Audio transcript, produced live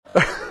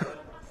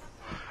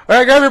All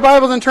right, grab your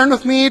Bibles and turn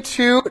with me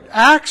to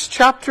Acts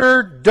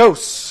chapter 2.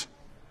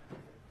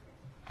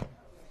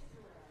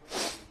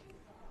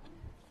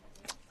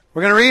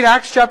 We're going to read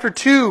Acts chapter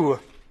 2.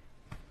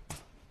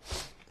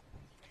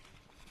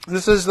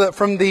 This is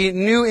from the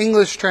New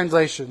English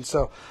Translation.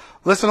 So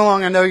listen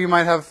along. I know you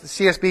might have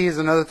CSBs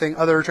and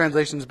other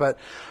translations, but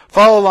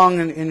follow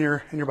along in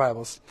your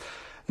Bibles.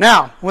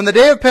 Now, when the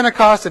day of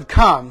Pentecost had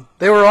come,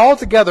 they were all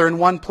together in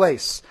one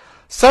place.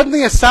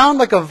 Suddenly a sound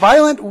like a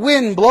violent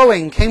wind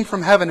blowing came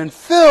from heaven and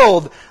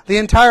filled the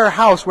entire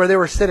house where they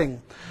were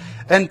sitting.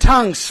 And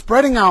tongues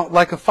spreading out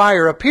like a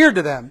fire appeared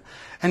to them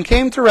and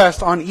came to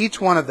rest on each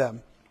one of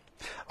them.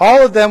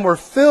 All of them were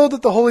filled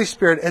with the Holy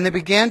Spirit, and they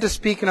began to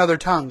speak in other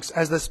tongues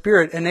as the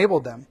Spirit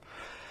enabled them.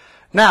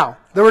 Now,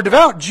 there were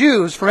devout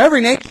Jews from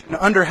every nation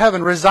under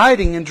heaven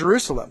residing in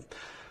Jerusalem.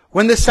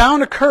 When this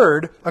sound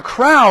occurred, a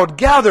crowd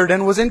gathered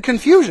and was in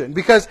confusion,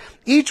 because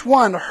each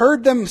one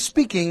heard them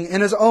speaking in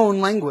his own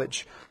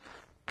language.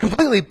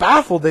 Completely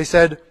baffled, they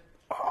said,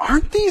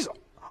 "Aren't these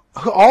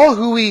all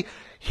who we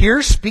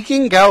hear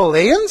speaking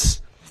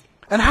Galileans?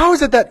 And how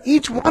is it that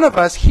each one of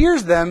us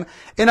hears them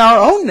in our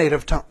own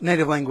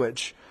native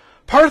language?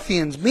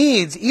 Parthians,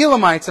 Medes,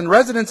 Elamites, and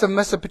residents of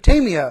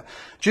Mesopotamia,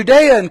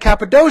 Judea and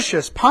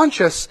Cappadocia,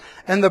 Pontus,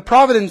 and the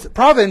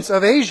province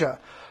of Asia,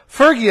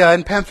 Phrygia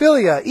and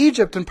Pamphylia,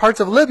 Egypt and parts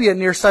of Libya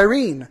near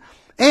Cyrene,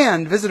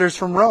 and visitors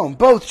from Rome,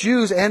 both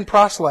Jews and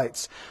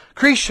proselytes,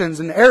 Cretians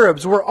and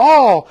Arabs,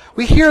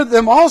 we hear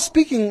them all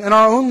speaking in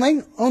our own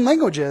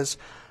languages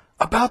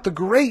about the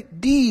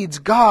great deeds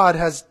God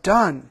has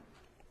done."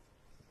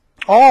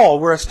 All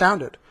were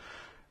astounded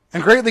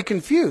and greatly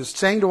confused,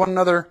 saying to one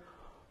another,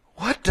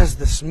 "What does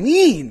this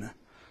mean?"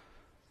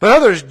 But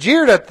others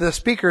jeered at the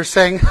speakers,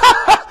 saying,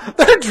 "Ha!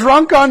 They're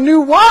drunk on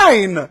new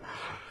wine."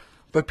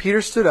 But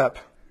Peter stood up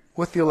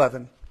with the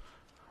 11,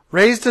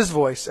 raised his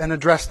voice, and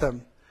addressed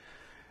them.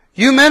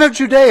 "You men of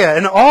Judea,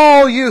 and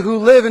all you who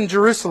live in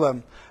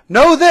Jerusalem,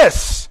 know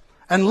this,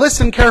 and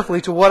listen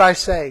carefully to what I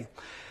say.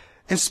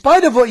 In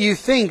spite of what you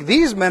think,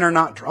 these men are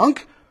not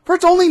drunk, for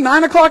it's only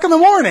 9 o'clock in the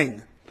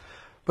morning.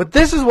 But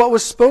this is what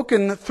was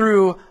spoken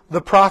through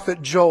the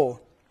prophet Joel.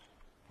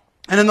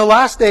 And in the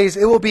last days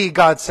it will be,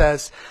 God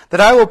says,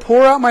 that I will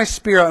pour out my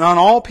Spirit on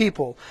all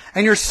people,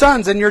 and your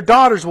sons and your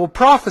daughters will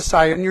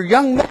prophesy, and your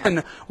young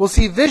men will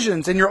see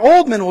visions, and your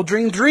old men will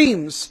dream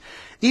dreams.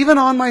 Even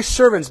on my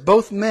servants,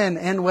 both men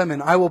and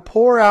women, I will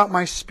pour out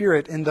my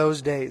Spirit in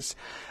those days,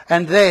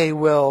 and they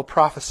will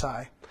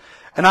prophesy.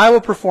 And I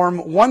will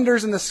perform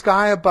wonders in the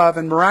sky above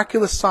and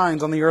miraculous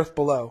signs on the earth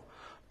below,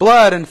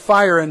 blood and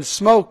fire and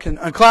smoke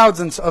and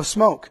clouds of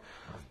smoke.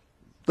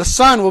 The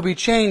sun will be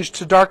changed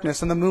to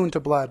darkness and the moon to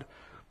blood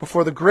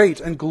before the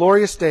great and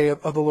glorious day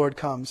of the Lord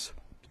comes.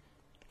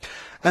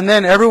 And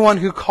then everyone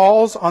who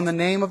calls on the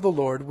name of the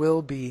Lord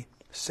will be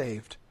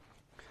saved.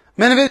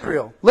 Men of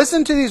Israel,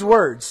 listen to these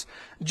words.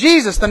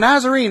 Jesus the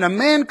Nazarene, a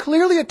man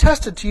clearly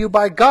attested to you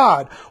by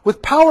God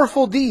with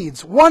powerful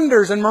deeds,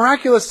 wonders, and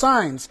miraculous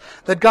signs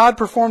that God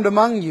performed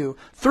among you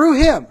through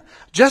him,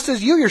 just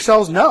as you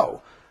yourselves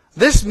know.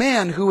 This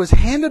man who was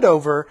handed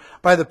over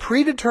by the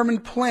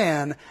predetermined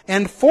plan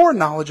and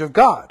foreknowledge of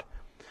God,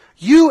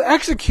 you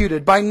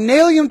executed by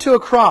nailing him to a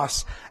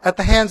cross at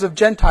the hands of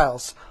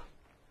Gentiles.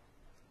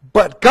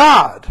 But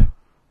God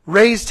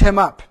raised him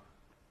up,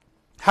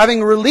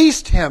 having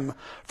released him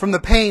from the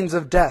pains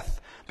of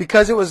death,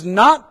 because it was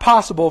not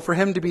possible for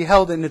him to be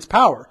held in its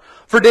power.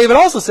 For David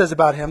also says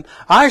about him,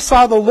 I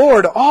saw the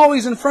Lord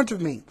always in front of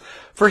me,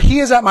 for he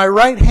is at my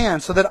right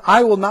hand, so that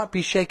I will not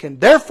be shaken.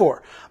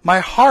 Therefore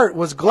my heart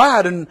was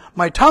glad and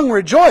my tongue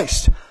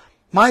rejoiced.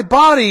 My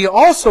body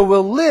also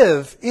will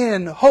live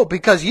in hope,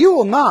 because you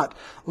will not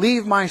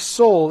leave my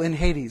soul in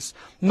Hades,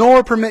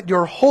 nor permit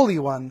your Holy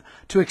One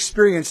to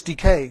experience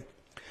decay.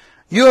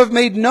 You have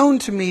made known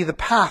to me the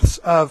paths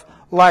of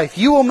life.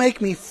 You will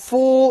make me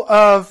full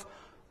of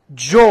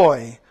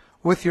joy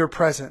with your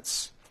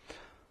presence.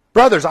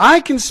 Brothers, I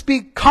can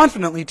speak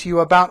confidently to you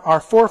about our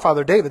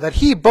forefather David, that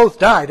he both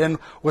died and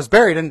was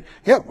buried, and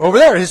over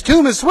there, his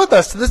tomb is with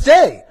us to this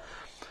day.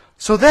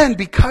 So then,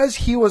 because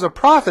he was a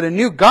prophet and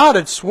knew God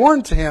had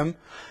sworn to him,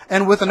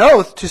 and with an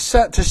oath to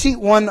seat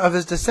one of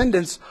his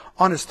descendants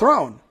on his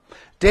throne,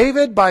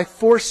 David, by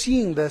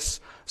foreseeing this,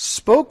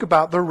 spoke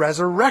about the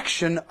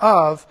resurrection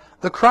of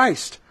the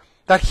Christ,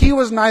 that he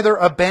was neither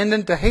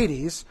abandoned to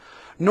Hades,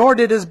 nor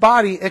did his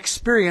body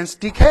experience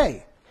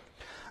decay.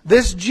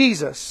 This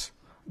Jesus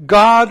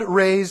God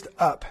raised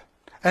up,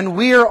 and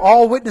we are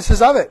all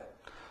witnesses of it.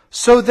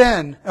 So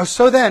then,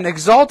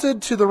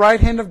 exalted to the right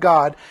hand of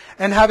God,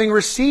 and having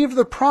received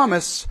the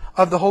promise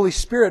of the Holy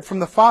Spirit from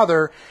the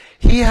Father,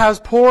 he has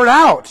poured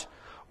out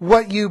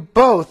what you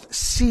both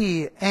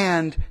see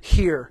and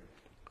hear.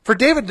 For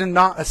David did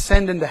not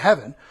ascend into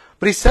heaven,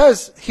 but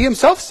he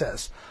himself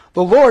says,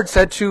 the Lord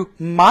said to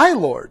my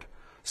Lord,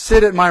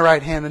 sit at my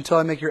right hand until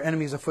I make your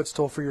enemies a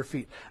footstool for your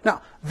feet.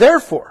 Now,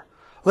 therefore,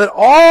 let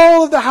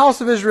all of the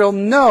house of Israel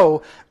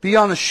know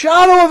beyond the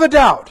shadow of a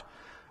doubt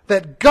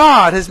that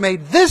God has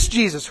made this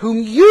Jesus,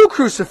 whom you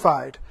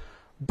crucified,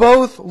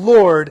 both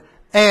Lord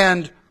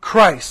and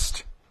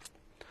Christ.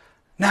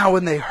 Now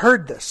when they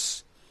heard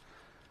this,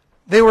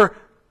 they were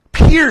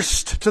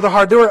pierced to the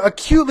heart. They were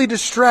acutely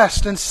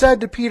distressed and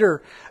said to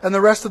Peter and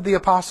the rest of the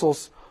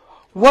apostles,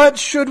 "What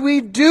should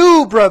we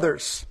do,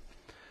 brothers?"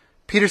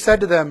 Peter said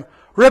to them,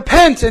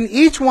 "Repent, and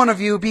each one of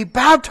you be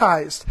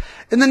baptized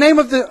in the name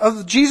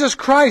of Jesus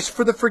Christ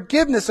for the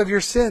forgiveness of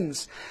your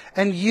sins,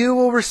 and you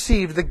will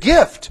receive the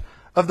gift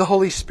of the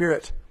Holy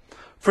Spirit.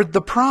 For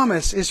the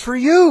promise is for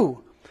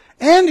you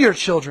and your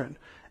children,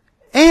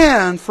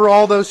 and for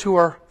all those who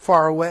are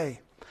far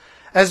away,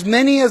 as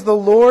many as the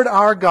Lord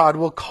our God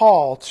will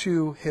call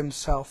to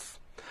himself."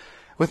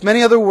 With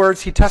many other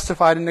words he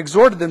testified and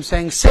exhorted them,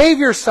 saying, "Save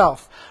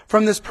yourself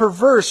from this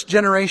perverse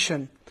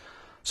generation."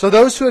 So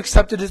those who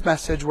accepted his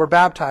message were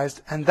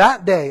baptized, and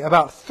that day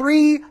about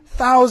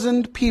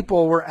 3,000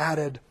 people were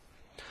added.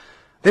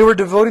 They were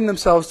devoting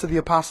themselves to the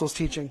apostles'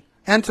 teaching,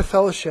 and to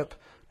fellowship,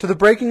 to the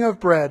breaking of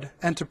bread,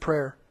 and to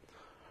prayer.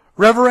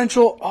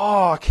 Reverential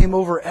awe came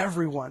over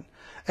everyone,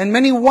 and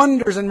many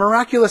wonders and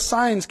miraculous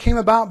signs came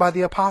about by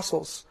the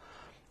apostles.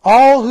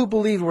 All who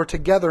believed were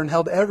together and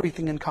held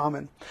everything in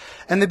common.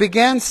 And they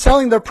began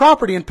selling their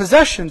property and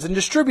possessions and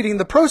distributing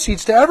the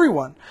proceeds to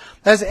everyone,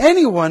 as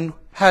anyone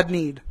had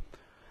need.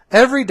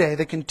 Every day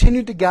they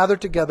continued to gather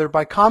together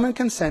by common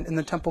consent in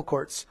the temple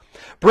courts,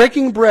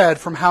 breaking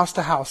bread from house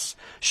to house,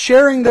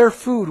 sharing their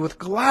food with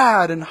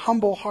glad and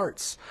humble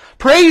hearts,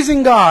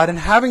 praising God and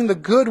having the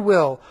good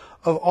will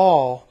of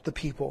all the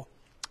people.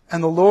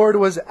 And the Lord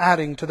was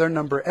adding to their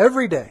number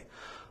every day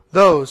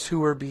those who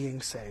were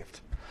being saved.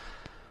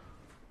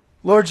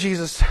 Lord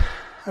Jesus,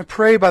 I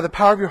pray by the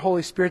power of your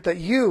Holy Spirit that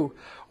you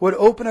would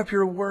open up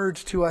your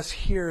words to us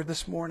here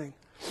this morning.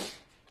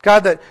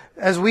 God, that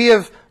as we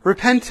have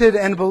repented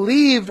and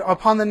believed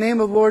upon the name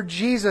of Lord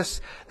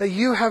Jesus, that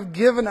you have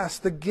given us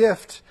the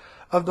gift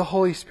of the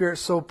Holy Spirit.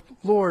 So,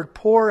 Lord,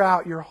 pour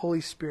out your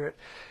Holy Spirit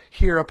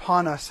here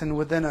upon us and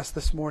within us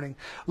this morning.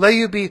 Let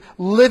you be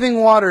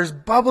living waters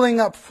bubbling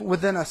up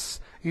within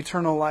us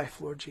eternal life,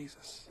 Lord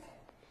Jesus.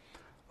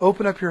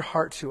 Open up your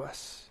heart to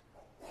us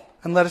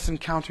and let us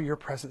encounter your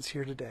presence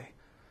here today.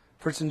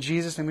 For it's in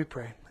Jesus' name we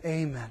pray.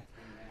 Amen.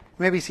 You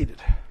may be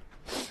seated.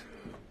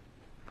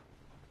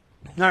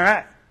 All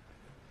right.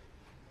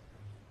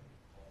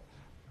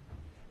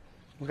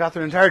 We got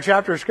through an entire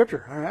chapter of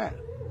Scripture. All right.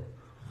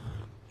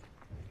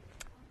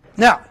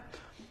 Now,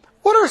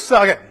 what are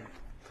some, okay,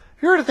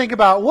 if you were to think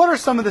about, what are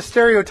some of the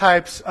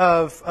stereotypes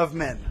of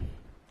men?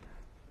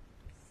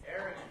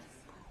 Arrogant.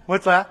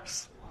 What's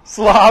that?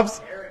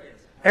 Slobs?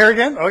 Arrogant.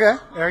 Arrogant? Okay.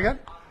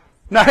 Arrogant?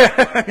 No.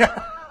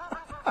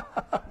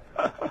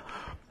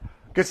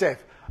 Good save.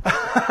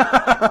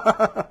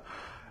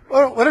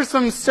 What are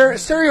some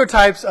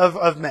stereotypes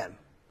of men,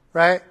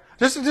 right?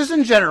 Just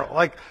in general,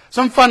 like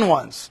some fun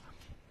ones,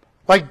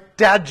 like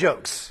dad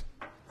jokes,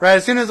 right?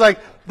 As soon as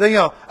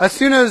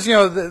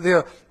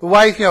the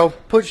wife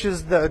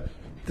pushes the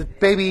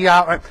baby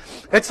out, right?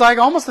 It's like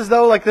almost as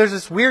though like there's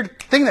this weird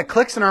thing that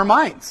clicks in our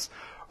minds,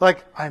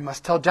 like I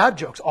must tell dad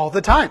jokes all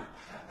the time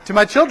to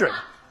my children.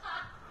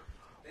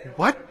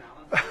 What?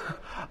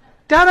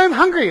 Dad, I'm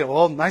hungry.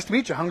 Well, nice to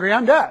meet you. Hungry,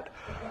 I'm Dad.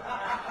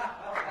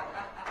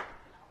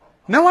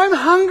 No, I'm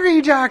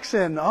hungry,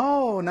 Jackson.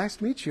 Oh, nice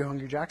to meet you,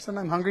 Hungry Jackson.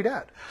 I'm Hungry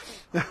Dad.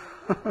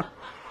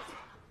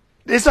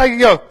 It's like,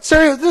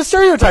 the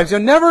stereotypes.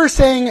 Never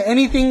saying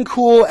anything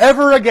cool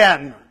ever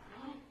again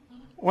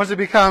once they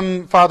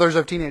become fathers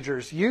of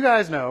teenagers. You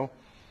guys know.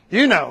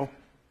 You know.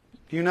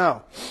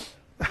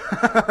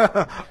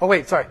 Oh,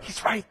 wait, sorry.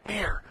 He's right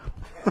there.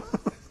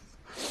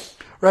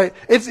 Right?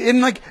 It's in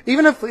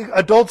even if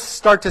adults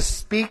start to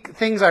speak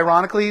things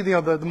ironically,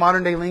 the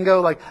modern day lingo,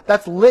 like,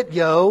 that's lit,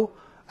 yo.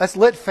 That's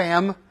lit,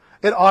 fam.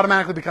 It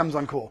automatically becomes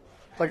uncool.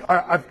 Like,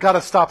 I've got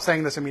to stop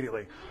saying this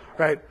immediately.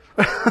 Right?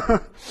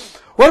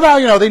 What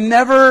about, they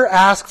never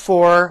ask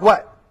for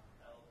what?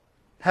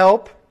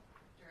 Help?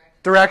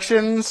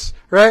 Directions,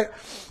 right?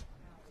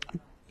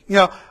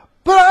 But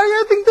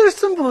I think there's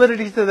some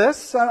validity to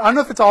this. I don't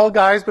know if it's all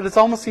guys, but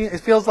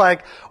it feels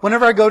like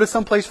whenever I go to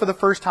some place for the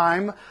first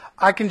time,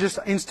 I can just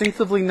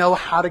instinctively know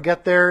how to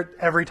get there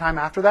every time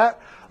after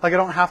that. Like I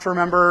don't have to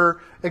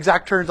remember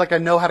exact turns, like I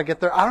know how to get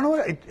there. I don't know.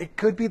 It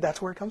could be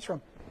that's where it comes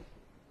from.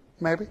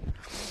 Maybe.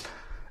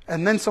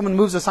 And then someone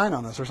moves a sign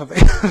on us or something.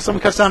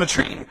 Someone cuts down a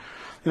tree.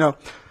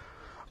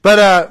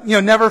 But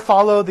never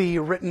follow the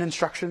written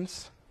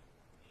instructions.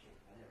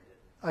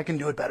 I can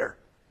do it better.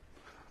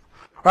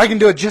 Or I can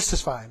do it just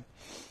as fine.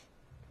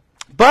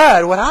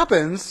 But what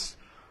happens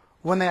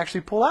when they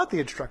actually pull out the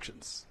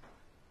instructions?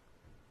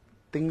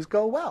 Things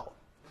go well.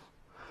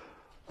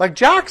 Like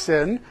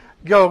Jackson,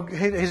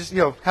 had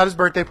his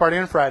birthday party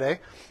on Friday,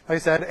 like I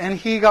said, and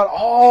he got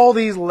all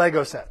these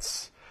Lego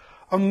sets.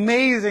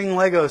 Amazing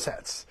Lego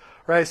sets,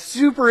 right?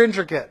 Super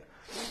intricate.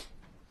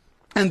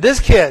 And this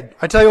kid,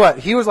 I tell you what,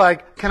 he was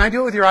like, can I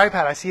do it with your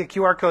iPad? I see a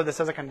QR code that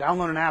says I can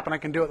download an app and I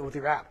can do it with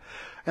your app.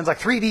 And it's like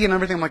 3D and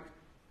everything. I'm like,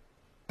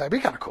 that'd be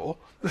kind of cool.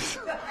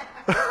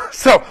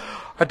 So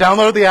I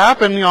downloaded the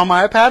app on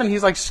my iPad and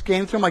he's like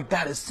scanning through. I'm like,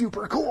 that is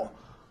super cool.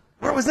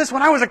 Where was this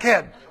when I was a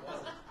kid?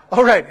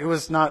 Oh, right. It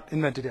was not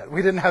invented yet.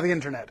 We didn't have the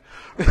internet.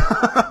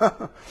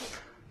 So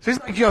he's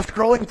like,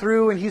 scrolling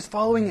through, and he's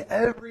following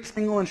every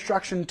single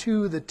instruction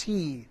to the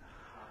T.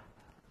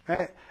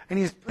 Right? And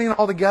he's putting it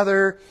all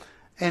together,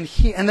 and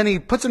then he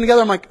puts them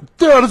together. I'm like,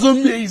 that is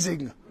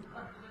amazing.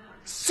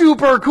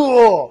 Super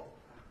cool.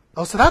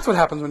 Oh, so that's what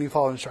happens when you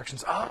follow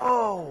instructions.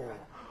 Oh.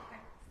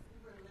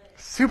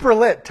 Super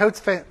lit.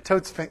 Totes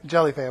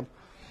jelly fam.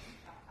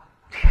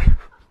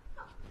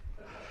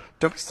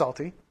 Don't be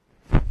salty.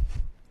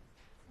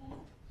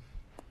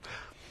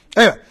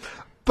 Anyway,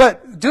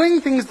 but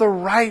doing things the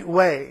right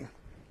way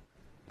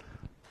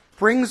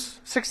brings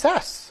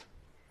success.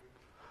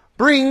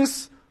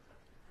 Brings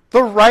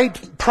the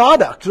right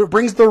product. It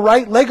brings the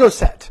right Lego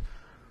set.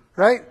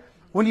 Right?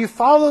 When you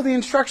follow the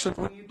instructions,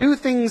 when you do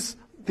things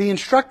the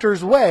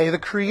instructor's way, the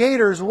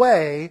creator's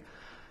way,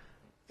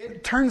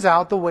 it turns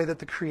out the way that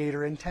the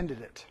creator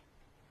intended it.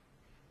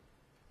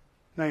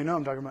 Now you know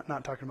I'm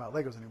not talking about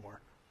Legos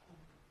anymore.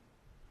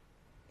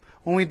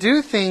 When we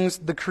do things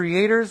the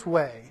creator's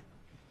way,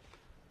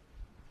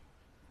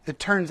 it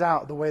turns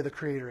out the way the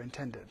creator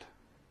intended.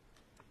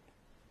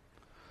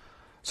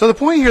 So the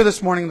point here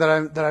this morning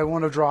that I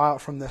want to draw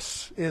out from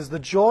this is the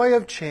joy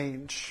of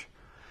change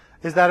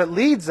is that it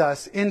leads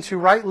us into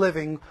right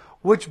living,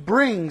 which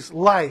brings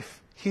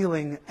life,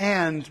 healing,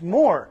 and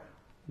more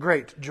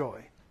great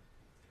joy.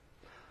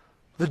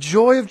 The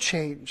joy of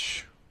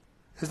change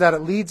is that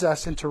it leads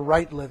us into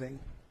right living.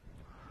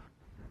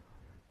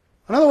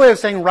 Another way of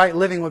saying right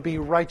living would be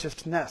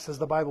righteousness, as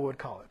the Bible would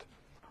call it.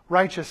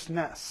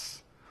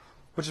 Righteousness,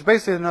 which is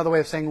basically another way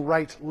of saying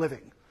right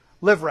living.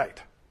 Live right.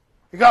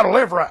 You got to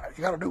live right.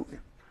 You got to do it.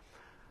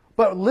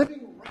 But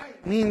living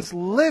right means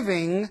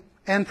living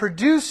and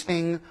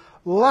producing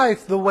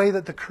life the way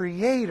that the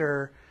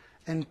Creator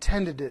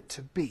intended it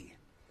to be.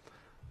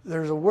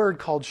 There's a word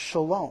called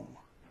shalom.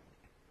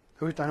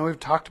 I know we've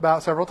talked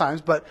about several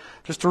times, but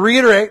just to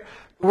reiterate,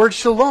 the word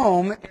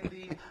shalom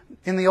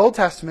in the Old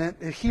Testament,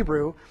 in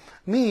Hebrew,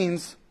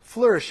 means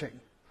flourishing.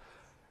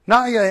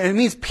 It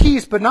means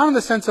peace, but not in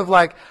the sense of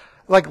like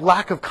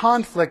lack of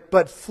conflict,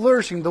 but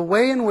flourishing. The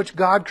way in which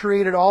God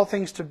created all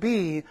things to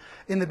be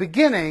in the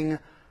beginning,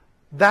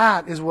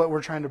 that is what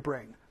we're trying to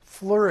bring.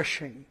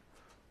 Flourishing.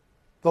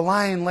 The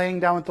lion laying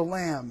down with the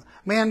lamb.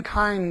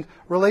 Mankind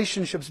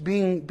relationships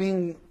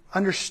being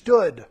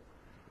understood.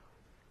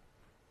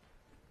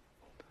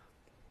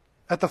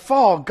 At the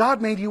fall,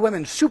 God made you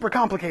women super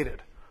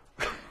complicated.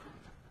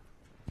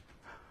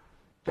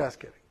 Just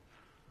kidding.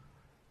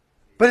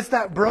 But it's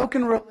that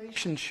broken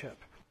relationship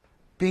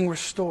being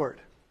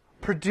restored,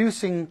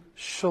 producing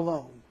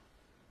shalom,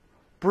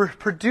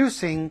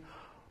 producing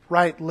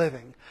right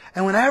living.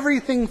 And when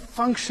everything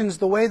functions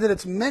the way that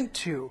it's meant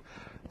to,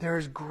 there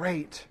is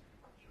great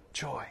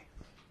joy.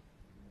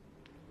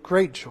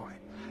 Great joy.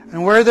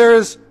 And where there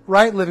is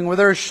right living, where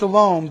there is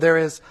shalom, there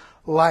is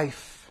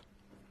life,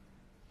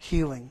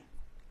 healing.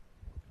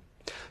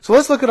 So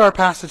let's look at our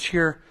passage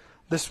here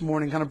this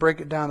morning, kind of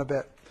break it down a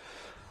bit.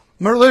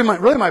 Really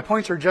my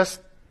points are just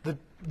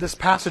this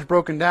passage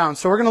broken down.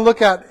 So we're going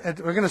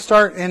to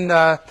start in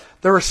the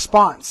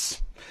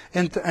response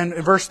in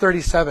verse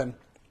 37. And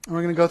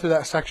we're going to go through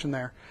that section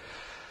there.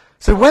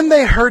 So when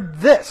they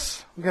heard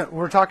this,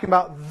 we're talking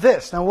about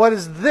this. Now what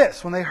is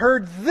this? When they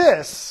heard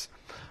this,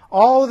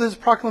 all of this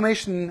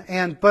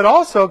proclamation, but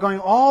also going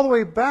all the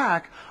way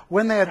back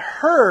when they had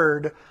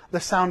heard the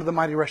sound of the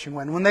mighty rushing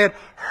wind, when they had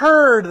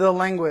heard the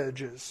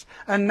languages,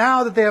 and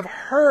now that they have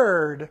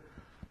heard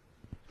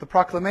the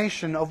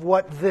proclamation of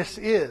what this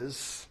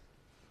is,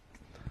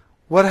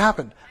 what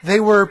happened?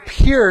 They were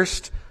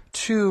pierced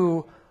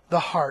to the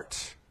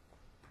heart.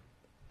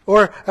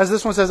 Or, as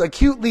this one says,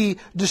 acutely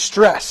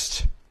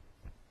distressed.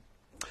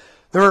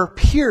 They were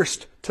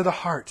pierced to the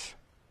heart.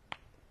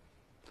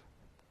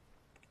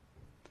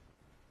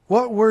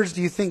 What words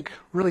do you think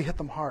really hit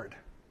them hard?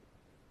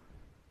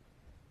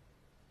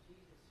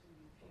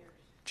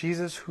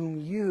 Jesus,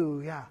 whom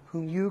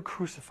you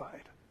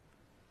crucified.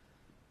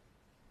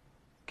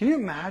 Can you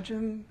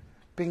imagine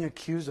being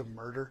accused of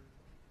murder?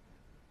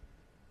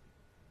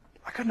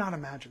 I could not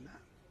imagine that.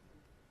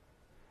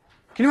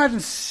 Can you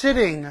imagine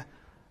sitting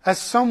as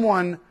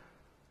someone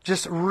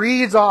just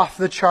reads off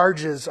the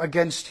charges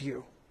against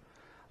you?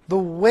 The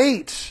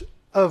weight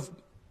of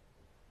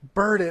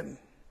burden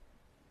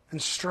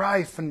and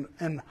strife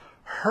and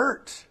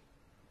hurt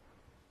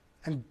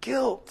and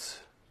guilt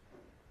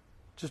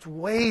just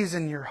weighs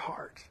in your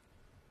heart.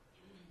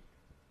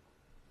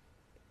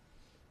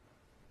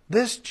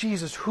 This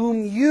Jesus,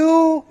 whom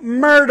you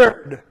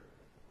murdered,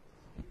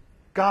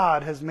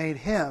 God has made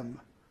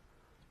him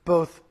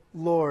both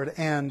Lord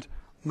and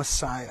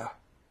Messiah.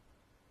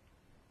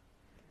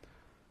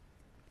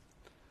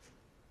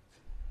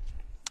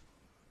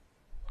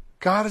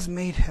 God has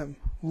made him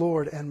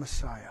Lord and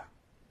Messiah.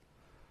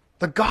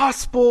 The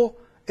gospel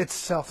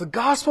itself, the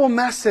gospel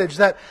message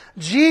that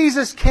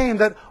Jesus came,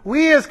 that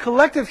we as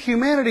collective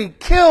humanity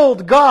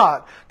killed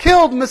God,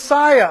 killed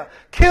Messiah,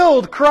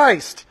 killed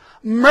Christ,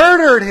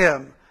 murdered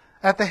him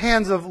at the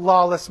hands of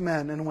lawless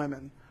men and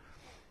women.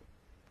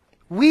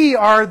 We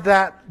are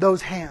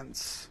those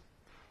hands.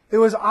 It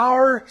was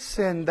our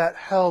sin that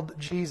held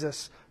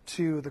Jesus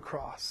to the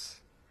cross.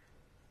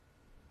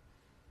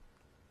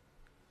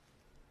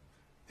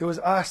 It was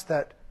us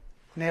that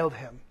nailed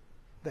him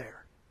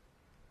there.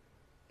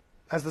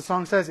 As the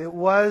song says, it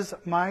was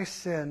my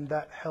sin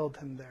that held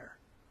him there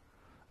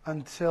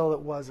until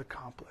it was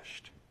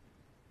accomplished.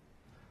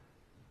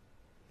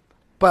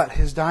 But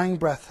his dying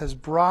breath has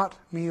brought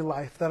me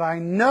life, that I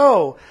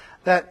know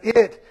that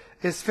it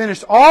is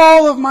finished.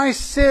 All of my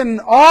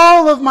sin,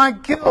 all of my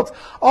guilt,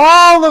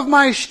 all of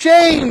my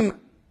shame,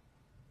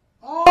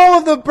 all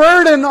of the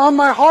burden on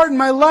my heart and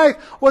my life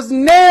was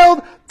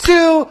nailed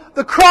to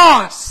the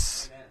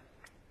cross. Amen.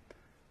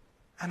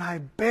 And I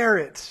bear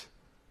it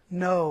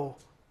no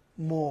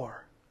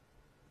more.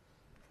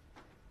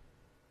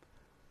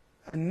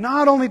 And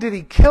not only did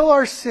he kill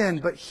our sin,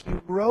 but he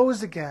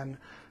rose again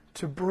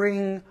to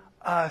bring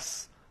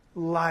us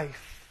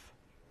life.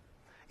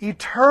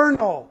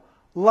 Eternal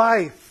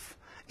life.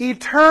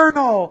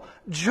 Eternal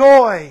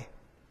joy.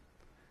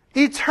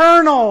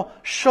 Eternal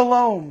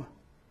shalom.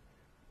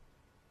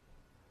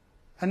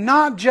 And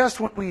not just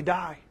when we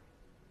die.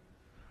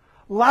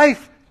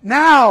 Life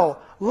now.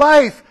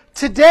 Life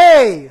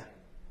today.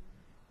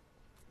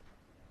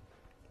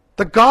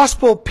 The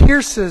gospel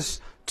pierces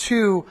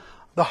to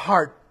the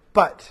heart,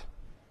 but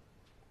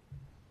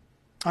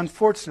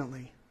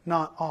unfortunately,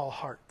 not all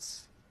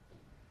hearts.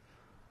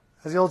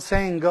 As the old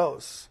saying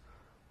goes,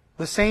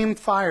 the same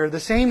fire, the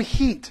same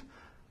heat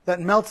that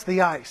melts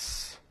the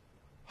ice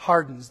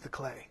hardens the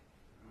clay.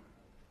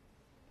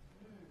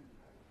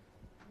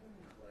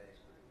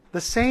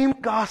 The same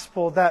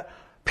gospel that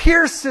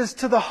pierces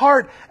to the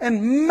heart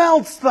and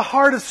melts the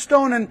heart of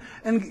stone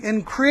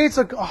and creates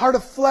a heart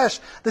of flesh.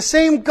 The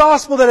same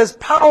gospel that is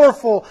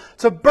powerful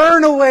to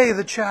burn away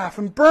the chaff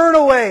and burn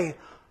away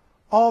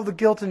all the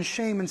guilt and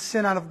shame and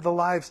sin out of the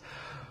lives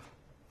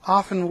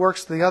often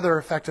works the other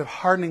effect of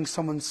hardening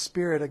someone's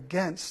spirit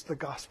against the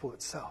gospel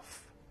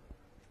itself.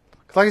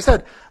 Like I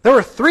said, there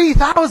were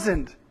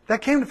 3,000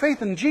 that came to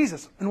faith in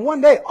Jesus in one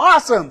day.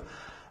 Awesome!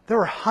 There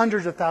were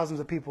hundreds of thousands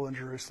of people in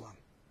Jerusalem.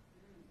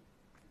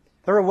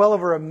 There were well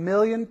over 1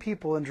 million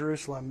people in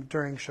Jerusalem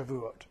during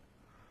Shavuot.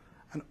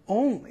 And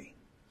only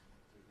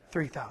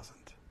 3,000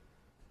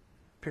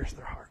 pierced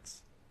their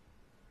hearts.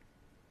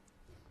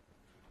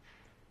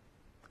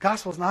 The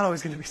gospel is not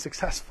always going to be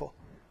successful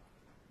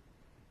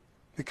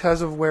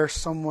because of where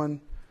someone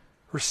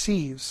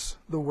receives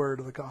the word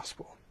of the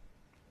gospel.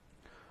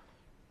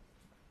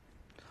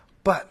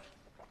 But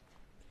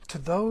to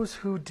those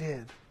who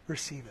did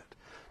receive it,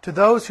 to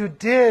those who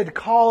did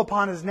call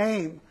upon his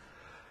name,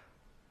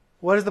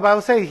 what does the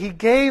Bible say? He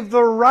gave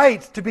the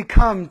right to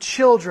become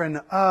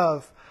children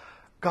of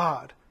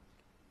God.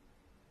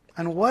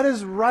 And what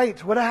is right?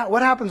 What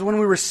happens when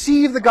we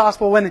receive the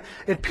gospel, when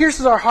it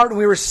pierces our heart and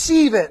we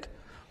receive it?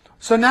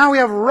 So now we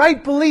have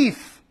right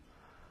belief.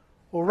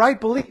 Well, right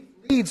belief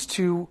leads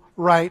to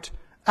right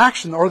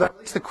action. Or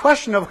that's the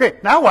question of, okay,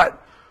 now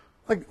what?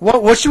 Like,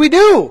 what should we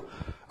do?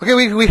 Okay,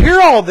 we hear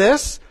all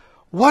this.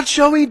 What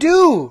shall we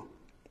do?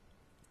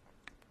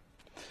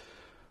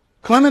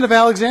 Clement of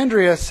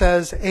Alexandria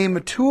says, a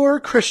mature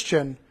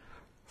Christian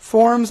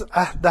forms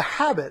the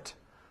habit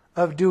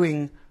of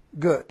doing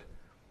good.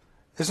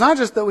 It's not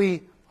just that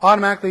we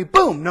automatically,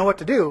 boom, know what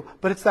to do,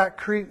 but it's that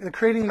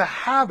creating the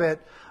habit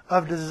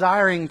of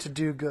desiring to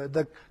do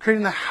good,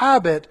 creating the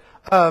habit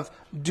of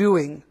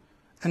doing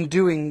and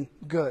doing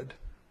good.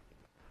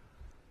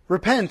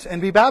 Repent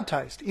and be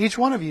baptized, each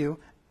of you,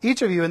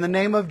 in the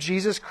name of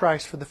Jesus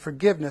Christ for the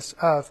forgiveness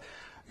of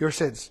your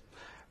sins.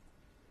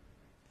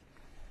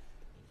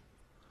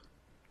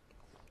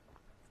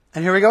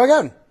 And here we go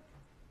again.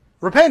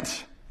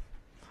 Repent.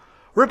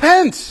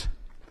 Repent.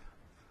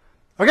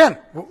 Again,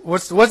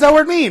 what's that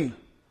word mean?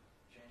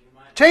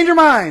 Change your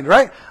mind,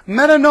 right?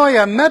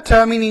 Metanoia,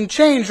 meta meaning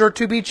change or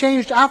to be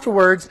changed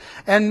afterwards,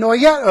 and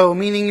noieto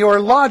meaning your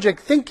logic,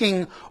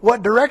 thinking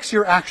what directs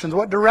your actions,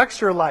 what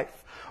directs your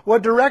life,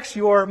 what directs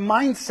your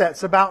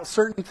mindsets about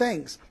certain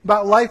things,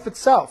 about life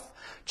itself.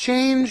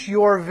 Change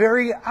your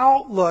very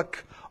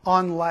outlook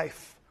on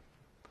life.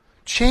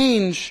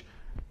 Change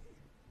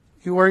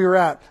where you're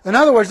at. In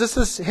other words, this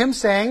is him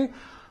saying,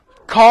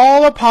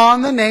 call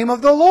upon the name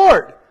of the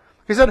Lord.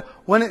 He said,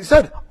 when it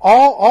said,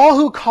 all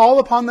who call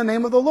upon the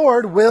name of the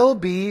Lord will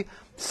be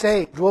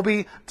saved, will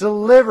be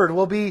delivered,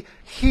 will be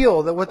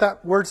healed. That's what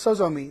that word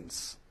sozo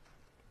means.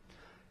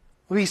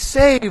 Will be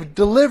saved,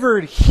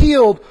 delivered,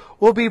 healed,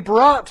 will be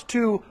brought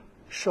to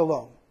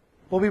shalom,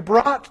 will be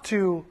brought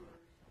to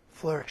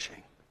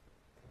flourishing.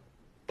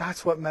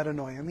 That's what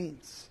metanoia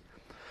means.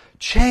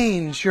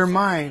 Change your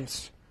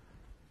minds.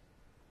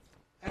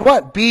 And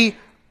what? Be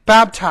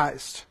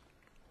baptized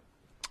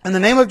in the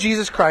name of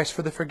Jesus Christ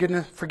for the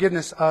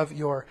forgiveness of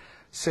your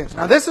sins.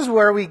 Now this is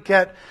where we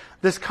get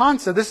this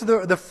concept. This is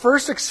the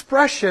first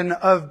expression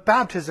of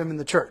baptism in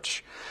the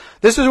church.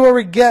 This is where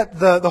we get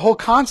the whole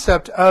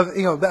concept of,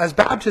 as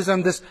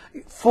baptism, this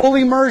full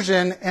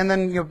immersion and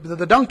then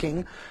the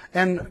dunking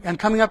and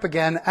coming up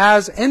again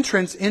as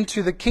entrance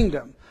into the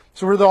kingdom.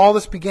 So where all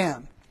this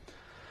began.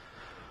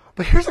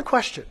 But here's a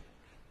question.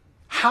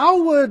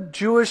 How would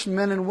Jewish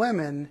men and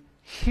women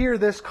hear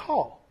this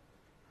call?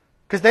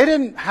 Because they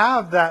didn't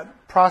have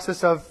that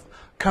process of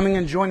coming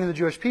and joining the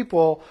Jewish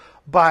people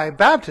by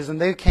baptism.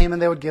 They came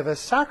and they would give a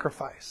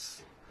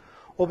sacrifice.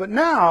 Well, but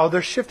now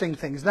they're shifting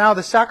things. Now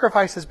the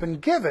sacrifice has been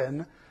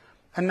given,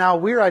 and now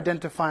we're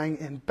identifying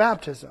in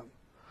baptism.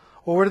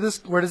 Well,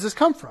 where does this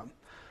come from?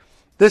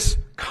 This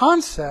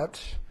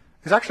concept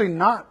is actually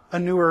not a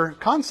newer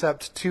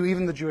concept to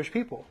even the Jewish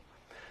people.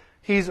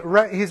 He's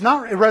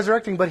not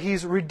resurrecting, but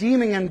he's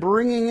redeeming and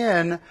bringing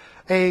in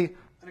an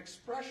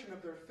expression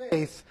of their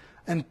faith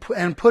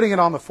and putting it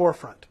on the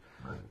forefront.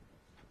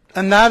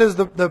 And that is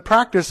the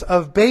practice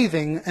of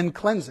bathing and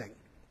cleansing.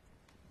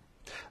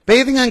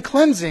 Bathing and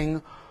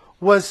cleansing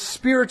was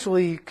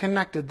spiritually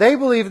connected. They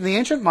believed in the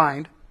ancient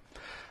mind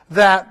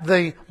that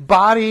the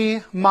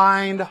body,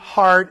 mind,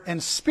 heart,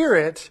 and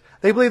spirit,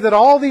 they believed that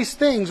all these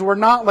things were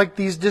not like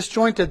these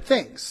disjointed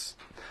things.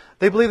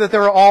 They believed that they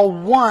were all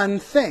one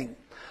thing.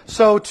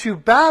 So to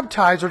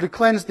baptize or to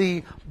cleanse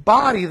the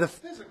body, the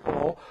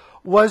physical,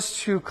 was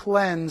to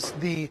cleanse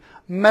the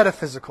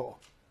metaphysical,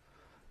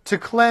 to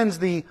cleanse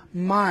the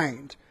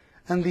mind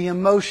and the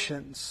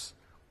emotions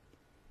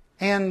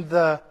and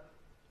the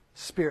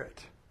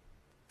spirit.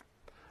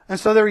 And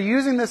so they're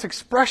using this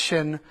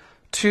expression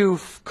to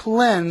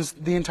cleanse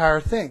the entire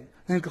thing,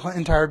 the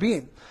entire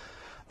being.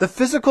 The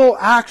physical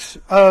act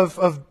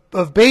of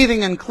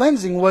bathing and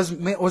cleansing was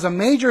a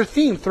major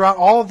theme throughout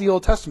all of the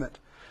Old Testament.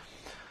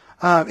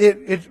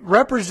 It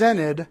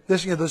represented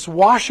this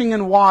washing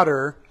in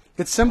water.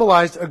 It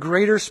symbolized a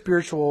greater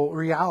spiritual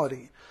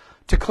reality.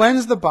 To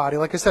cleanse the body,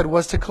 like I said,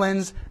 was to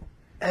cleanse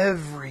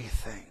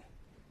everything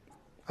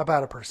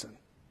about a person.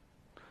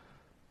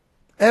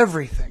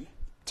 Everything.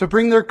 To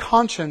bring their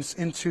conscience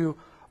into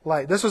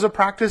light. This was a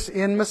practice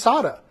in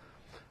Masada.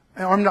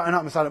 Or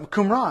not Masada,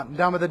 Qumran,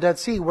 down by the Dead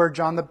Sea, where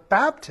John the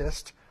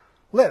Baptist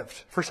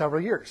lived for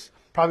several years.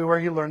 Probably where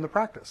he learned the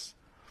practice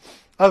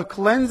of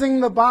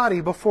cleansing the body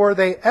before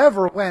they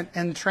ever went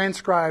and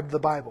transcribed the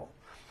Bible.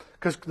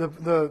 Because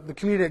the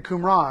community at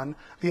Qumran,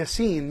 the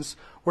Essenes,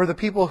 were the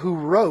people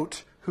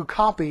who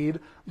copied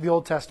the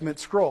Old Testament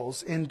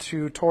scrolls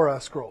into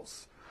Torah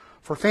scrolls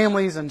for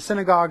families and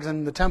synagogues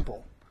and the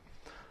temple.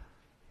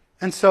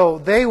 And so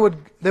they would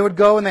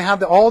go and they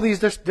had all these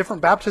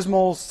different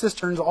baptismal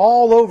cisterns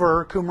all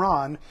over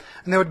Qumran,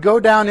 and they would go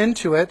down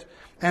into it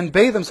and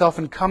bathe themselves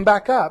and come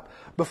back up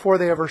before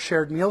they ever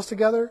shared meals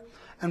together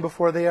and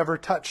before they ever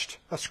touched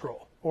a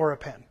scroll or a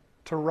pen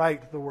to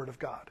write the Word of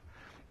God.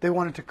 They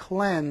wanted to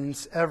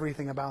cleanse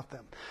everything about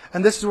them.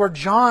 And this is where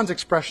John's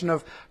expression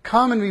of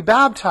come and be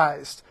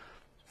baptized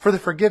for the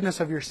forgiveness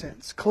of your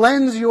sins.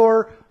 Cleanse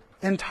your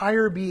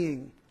entire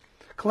being.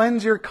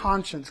 Cleanse your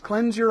conscience.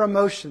 Cleanse your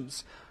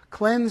emotions.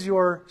 Cleanse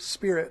your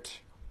spirit.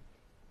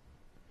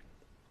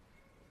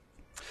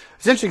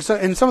 It's interesting. So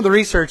in some of the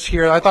research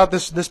here, I thought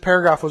this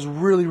paragraph was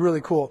really, really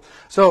cool.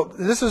 So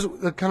this is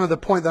kind of the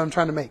point that I'm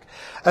trying to make.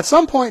 At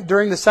some point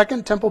during the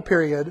Second Temple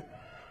period,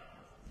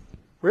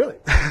 really?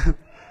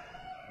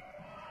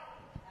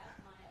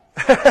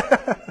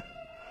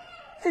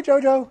 Hey,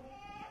 Jojo.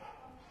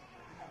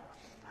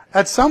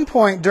 At some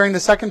point during the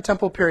Second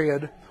Temple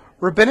period,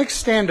 rabbinic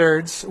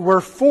standards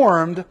were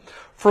formed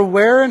for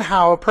where and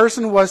how a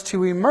person was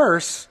to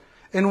immerse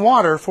in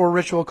water for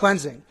ritual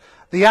cleansing.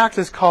 The act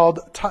is called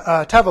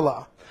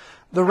tevilah.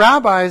 The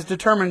rabbis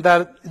determined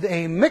that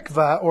a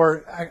mikvah,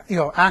 or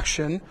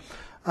action,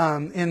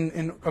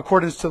 in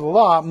accordance to the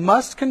law,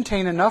 must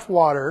contain enough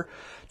water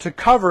to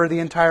cover the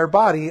entire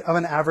body of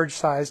an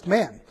average-sized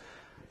man.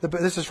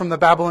 This is from the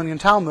Babylonian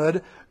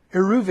Talmud,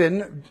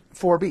 Eruvin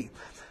 4b,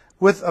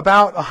 with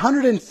about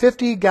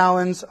 150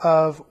 gallons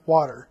of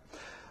water.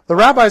 The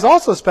rabbis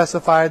also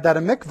specified that a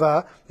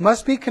mikvah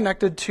must be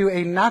connected to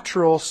a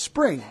natural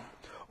spring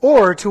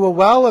or to a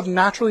well of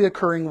naturally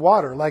occurring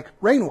water, like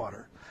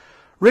rainwater.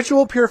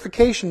 Ritual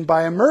purification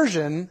by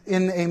immersion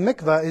in a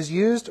mikvah is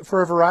used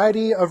for a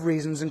variety of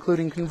reasons,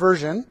 including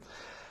conversion,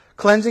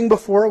 cleansing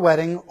before a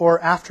wedding or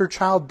after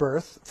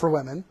childbirth for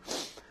women,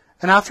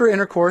 and after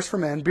intercourse for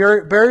men,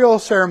 burial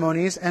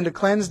ceremonies, and to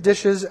cleanse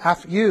dishes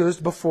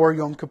used before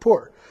Yom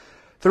Kippur.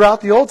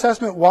 Throughout the Old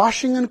Testament,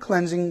 washing and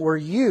cleansing were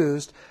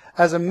used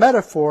as a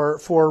metaphor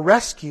for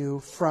rescue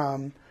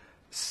from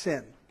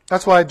sin.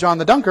 That's why John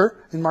the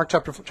Dunker, in Mark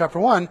chapter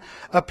 1,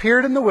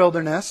 appeared in the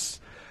wilderness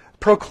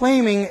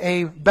proclaiming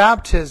a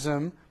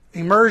baptism,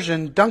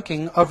 immersion,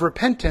 dunking of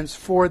repentance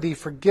for the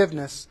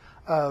forgiveness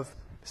of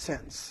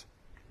sins.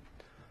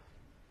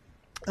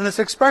 And this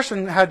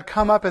expression had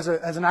come up as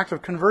an act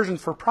of conversion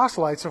for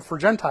proselytes, or for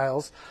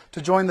Gentiles,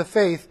 to join the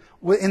faith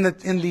in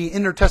the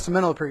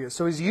intertestamental period.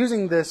 So he's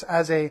using this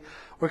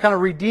we're kind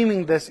of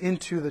redeeming this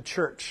into the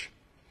church.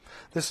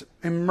 This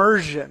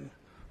immersion,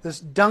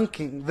 this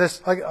dunking,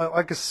 this like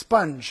a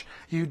sponge.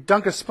 You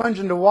dunk a sponge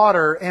into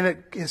water and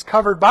it is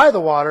covered by the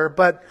water,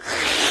 but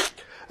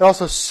it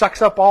also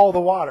sucks up all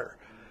the water.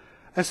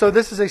 And so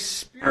this is a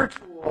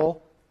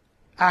spiritual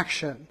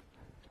action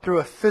through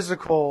a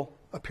physical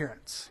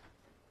appearance.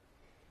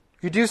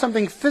 You do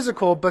something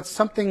physical, but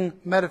something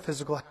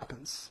metaphysical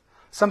happens.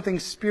 Something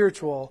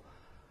spiritual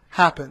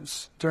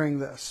happens during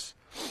this.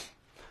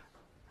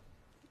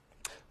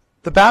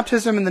 The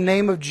baptism in the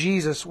name of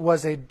Jesus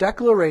was a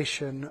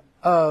declaration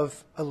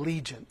of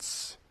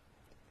allegiance.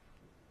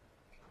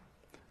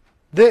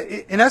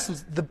 In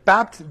essence, the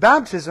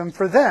baptism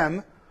for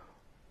them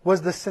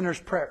was the sinner's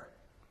prayer.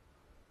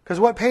 Because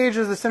what page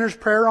is the sinner's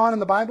prayer on in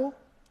the Bible?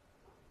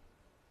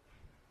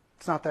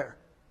 It's not there.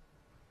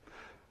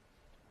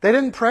 They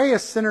didn't pray a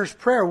sinner's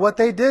prayer. What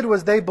they did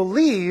was they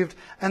believed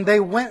and they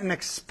went and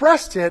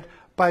expressed it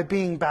by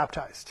being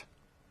baptized.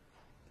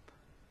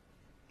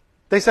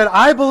 They said,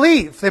 I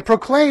believe. They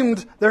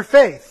proclaimed their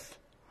faith.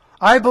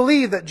 I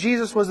believe that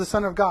Jesus was the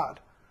Son of God.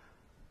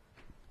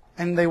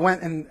 And they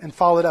went and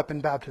followed up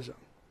in baptism.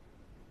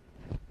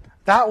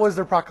 That was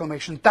their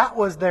proclamation. That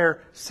was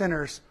their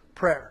sinner's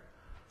prayer.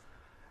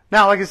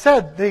 Now, like I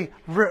said, the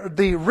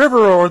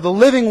river or the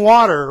living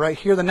water right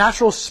here, the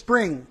natural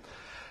spring.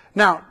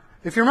 Now,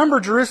 if you remember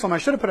Jerusalem, I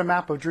should have put a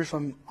map of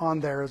Jerusalem on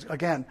there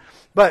again.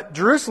 But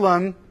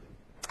Jerusalem,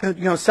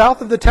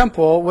 south of the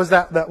temple was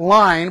that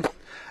line.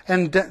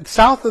 And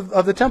south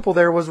of the temple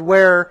there was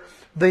where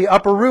the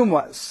upper room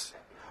was.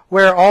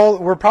 Where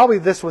probably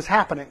this was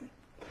happening.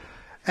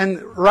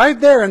 And right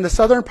there in the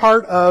southern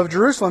part of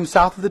Jerusalem,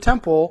 south of the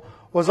temple,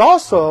 was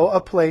also a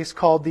place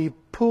called the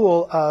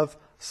Pool of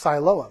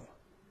Siloam,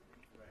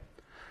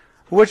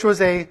 which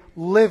was a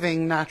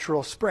living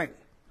natural spring.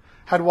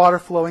 Had water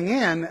flowing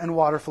in and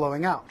water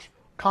flowing out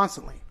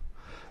constantly.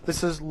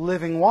 This is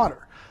living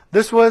water.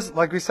 This was,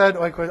 like we said,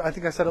 I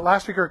think I said it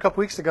last week or a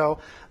couple weeks ago,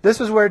 this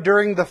is where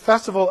during the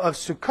festival of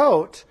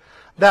Sukkot,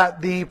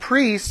 that the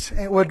priest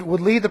would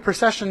lead the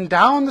procession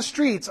down the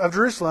streets of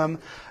Jerusalem,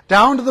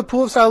 down to the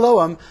Pool of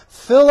Siloam,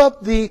 fill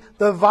up the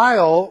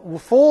vial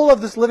full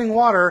of this living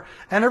water,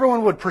 and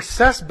everyone would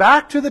process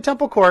back to the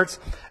temple courts,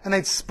 and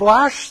they'd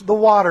splash the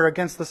water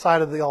against the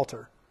side of the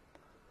altar.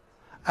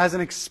 As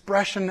an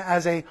expression,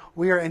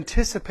 we are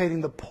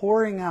anticipating the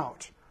pouring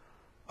out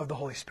of the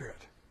Holy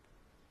Spirit.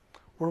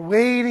 We're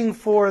waiting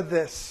for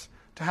this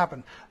to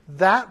happen.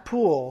 That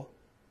pool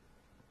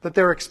that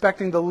they were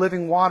expecting the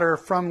living water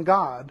from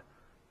God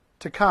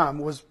to come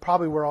was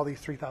probably where all these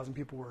 3,000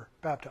 people were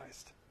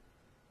baptized.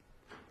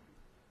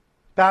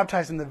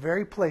 Baptized in the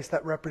very place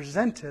that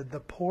represented the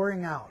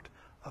pouring out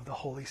of the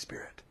Holy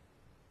Spirit.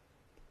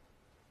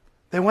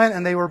 They went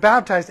and they were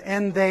baptized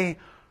and they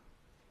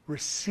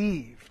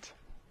received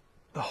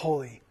the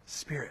Holy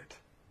Spirit.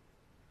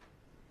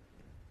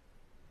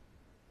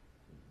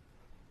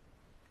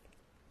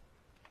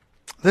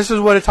 This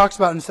is what it talks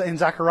about in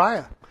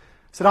Zechariah.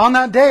 It said, on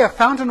that day a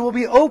fountain will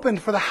be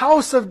opened for the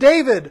house of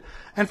David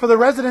and for the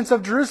residents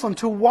of Jerusalem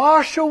to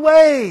wash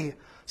away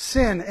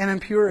sin and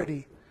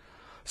impurity.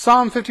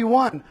 Psalm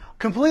 51,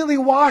 completely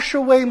wash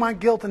away my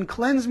guilt and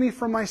cleanse me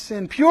from my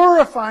sin.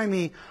 Purify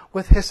me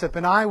with hyssop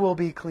and I will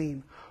be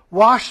clean.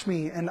 Wash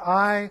me and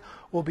I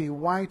will be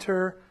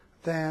whiter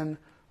than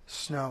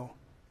snow.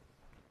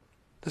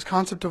 This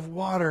concept of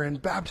water and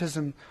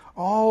baptism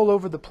all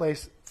over the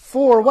place.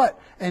 For what?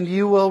 And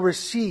you will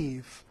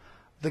receive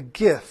the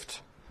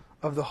gift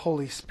of the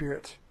Holy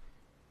Spirit.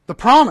 The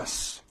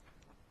promise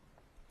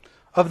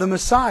of the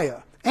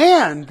Messiah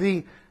and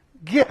the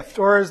gift,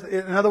 or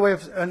another way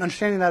of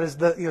understanding that is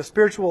the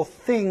spiritual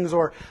things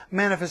or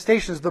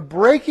manifestations, the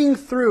breaking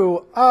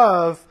through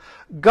of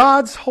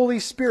God's Holy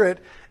Spirit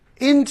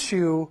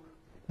into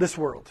this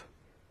world.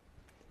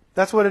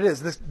 That's what it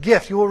is, this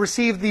gift. You will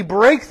receive the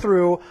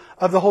breakthrough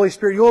of the Holy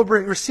Spirit. You will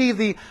receive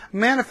the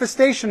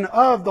manifestation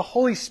of the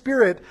Holy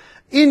Spirit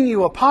in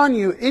you, upon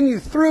you, in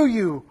you, through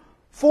you,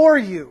 for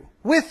you,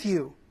 with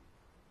you.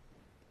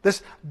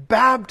 This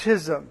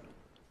baptism,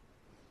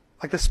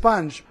 like the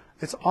sponge,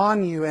 it's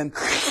on you and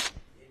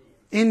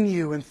in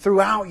you and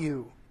throughout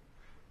you,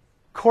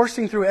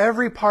 coursing through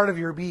every part of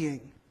your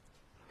being.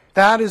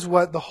 That is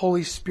what the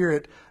Holy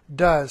Spirit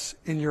does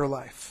in your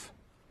life.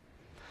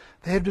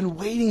 They had been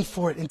waiting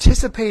for it,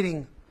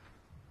 anticipating.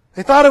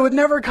 They thought it would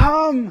never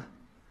come.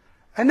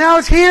 And now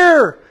it's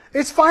here.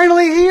 It's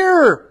finally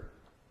here.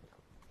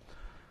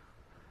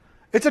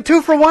 It's a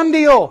 2-for-1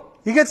 deal.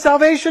 You get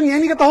salvation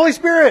and you get the Holy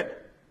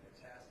Spirit.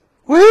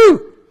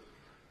 Woo!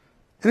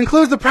 It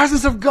includes the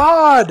presence of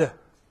God.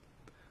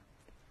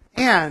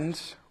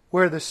 And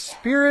where the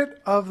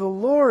Spirit of the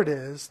Lord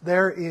is,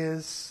 there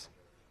is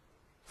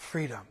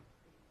freedom.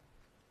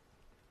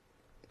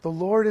 The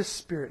Lord is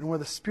Spirit, and where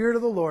the Spirit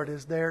of the Lord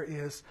is, there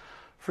is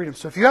freedom.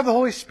 So if you have the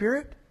Holy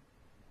Spirit,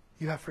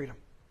 you have freedom.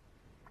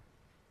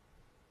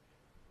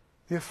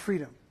 You have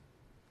freedom.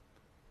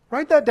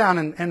 Write that down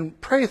and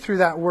pray through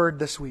that word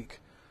this week.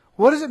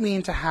 What does it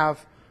mean to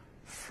have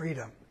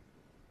freedom?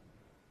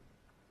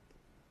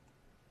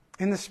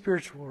 In the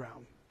spiritual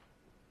realm.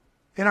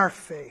 In our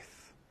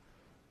faith.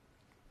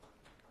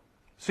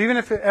 So even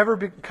if it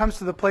ever comes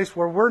to the place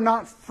where we're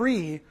not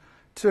free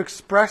to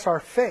express our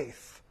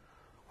faith,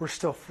 we're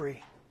still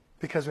free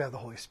because we have the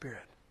Holy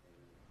Spirit.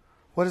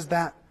 What does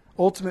that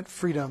ultimate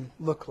freedom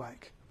look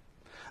like?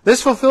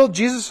 This fulfilled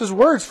Jesus'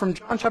 words from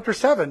John chapter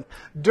 7.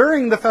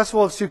 During the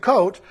festival of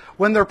Sukkot,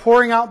 when they're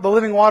pouring out the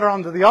living water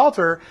onto the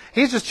altar,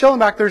 he's just chilling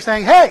back there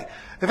saying, hey,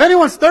 if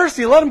anyone's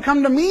thirsty, let him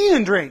come to me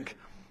and drink.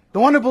 The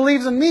one who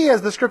believes in me,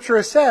 as the scripture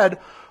has said,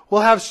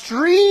 will have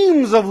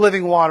streams of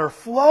living water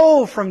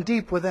flow from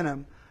deep within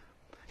him.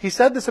 He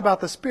said this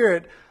about the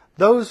Spirit.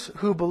 Those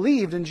who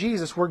believed in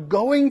Jesus were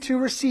going to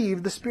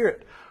receive the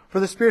Spirit. For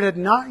the Spirit had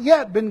not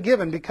yet been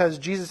given because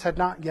Jesus had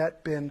not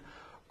yet been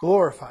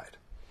glorified.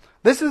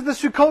 This is the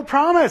Sukkot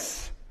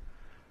promise,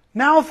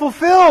 now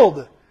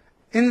fulfilled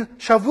in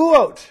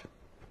Shavuot,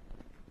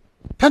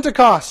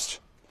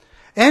 Pentecost.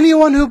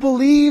 Anyone who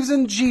believes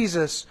in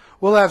Jesus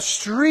will have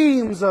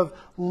streams of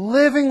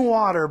living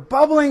water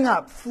bubbling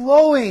up,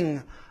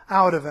 flowing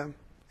out of him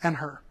and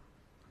her.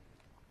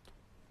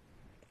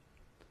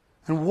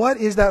 And what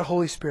is that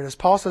Holy Spirit? As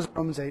Paul says in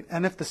Romans 8,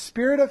 and if the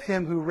Spirit of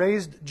him who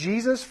raised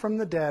Jesus from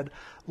the dead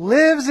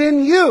lives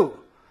in you,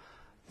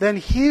 then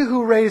he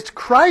who raised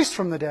Christ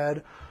from the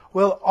dead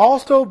will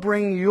also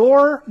bring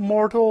your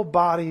mortal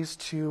bodies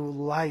to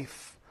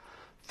life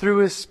through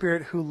his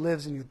Spirit who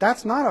lives in you.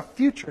 That's not a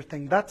future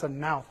thing, that's a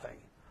now thing.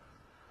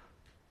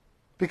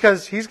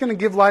 Because he's going to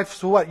give life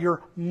to what?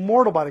 Your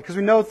mortal body. Because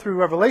we know through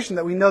Revelation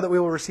that we know that we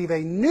will receive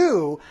a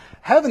new,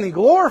 heavenly,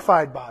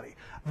 glorified body.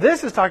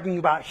 This is talking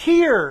about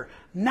here,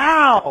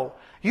 now.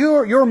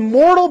 Your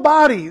mortal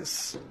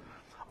bodies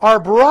are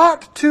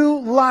brought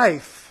to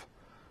life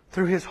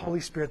through his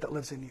Holy Spirit that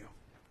lives in you.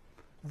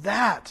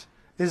 That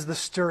is the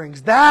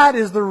stirrings. That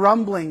is the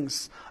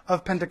rumblings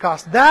of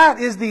Pentecost. That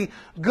is the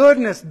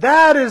goodness.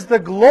 That is the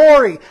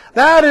glory.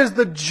 That is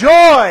the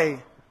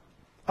joy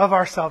of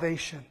our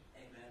salvation.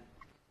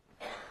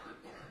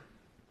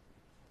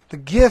 The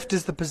gift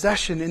is the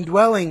possession,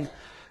 indwelling,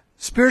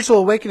 spiritual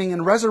awakening,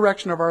 and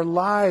resurrection of our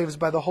lives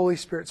by the Holy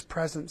Spirit's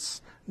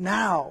presence.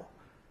 Now,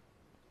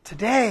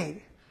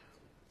 today,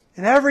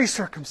 in every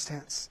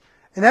circumstance,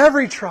 in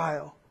every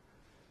trial,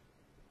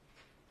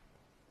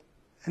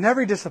 in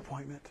every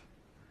disappointment,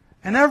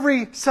 in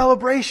every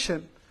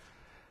celebration,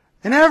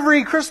 in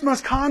every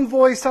Christmas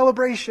convoy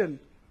celebration,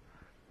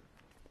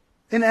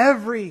 in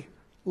every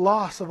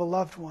loss of a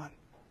loved one.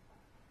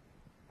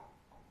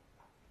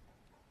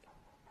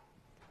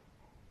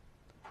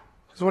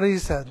 This is what he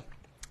said.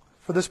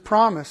 For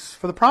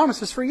the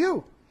promise is for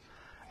you,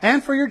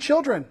 and for your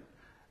children,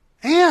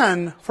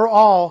 and for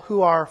all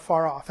who are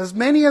far off, as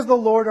many as the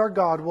Lord our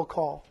God will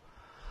call.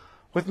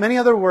 With many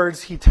other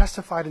words, he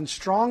testified and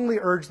strongly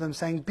urged them,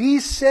 saying, be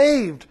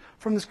saved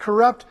from this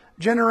corrupt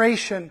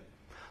generation.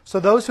 So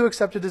those who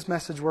accepted his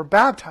message were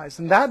baptized,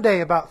 and that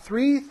day about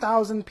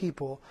 3,000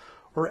 people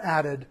were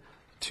added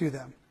to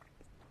them.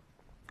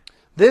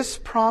 This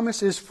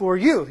promise is for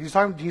you. He's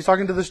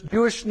talking to this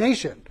Jewish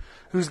nation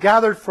who's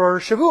gathered for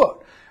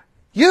Shavuot.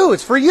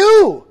 It's for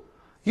you.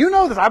 You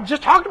know this. I've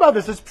just talked about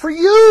this. It's for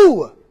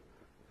you.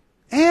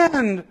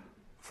 And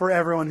for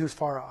everyone who's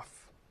far off.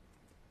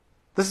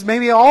 This is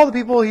maybe all the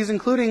people he's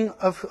including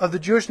of the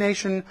Jewish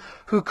nation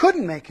who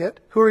couldn't make it,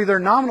 who are either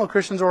nominal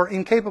Christians or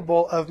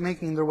incapable of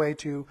making their way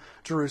to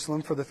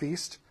Jerusalem for the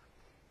feast.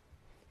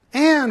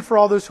 And for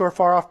all those who are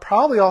far off,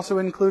 probably also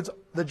includes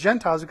the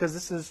Gentiles, because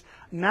this is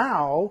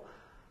now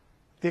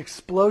the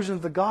explosion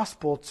of the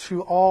gospel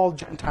to all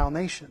Gentile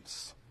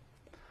nations.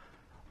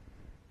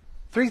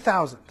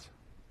 3,000.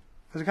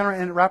 As we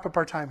kind of wrap up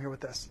our time here with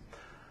this.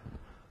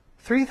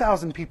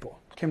 3,000 people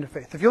came to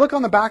faith. If you look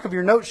on the back of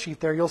your note sheet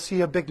there, you'll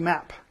see a big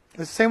map. It's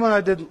the same one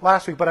I did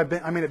last week, but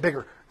I made it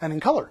bigger and in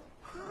color.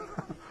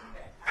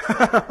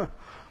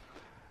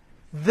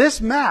 This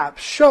map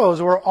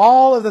shows where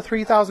all of the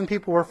 3,000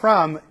 people were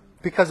from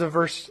because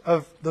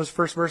of those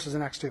first verses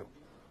in Acts 2.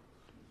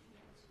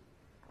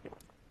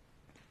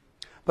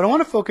 But I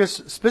want to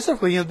focus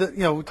specifically,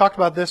 we talked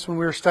about this when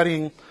we were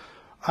studying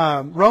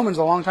Romans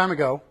a long time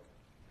ago,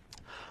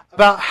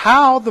 about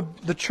how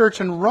the church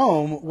in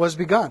Rome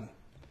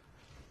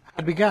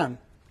had begun.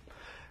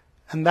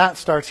 And that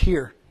starts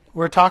here,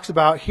 where it talks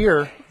about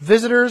here,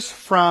 visitors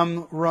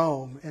from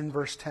Rome in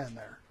verse 10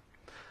 there.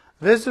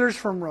 Visitors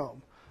from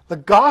Rome. The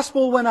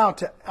gospel went out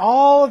to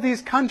all of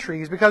these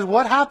countries because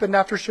what happened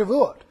after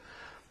Shavuot?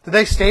 Did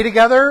they stay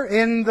together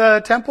in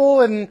the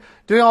temple and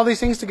doing all these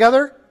things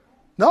together?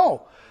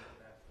 No.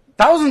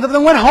 Thousands of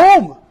them went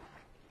home.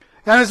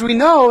 And as we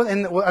know,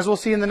 and as we'll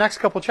see in the next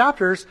couple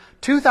chapters,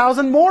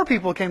 2,000 more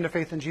people came to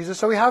faith in Jesus.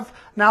 So we have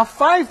now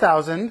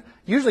 5,000,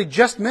 usually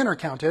just men are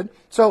counted.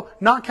 So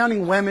not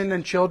counting women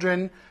and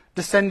children,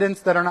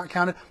 descendants that are not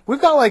counted. We've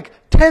got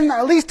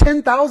at least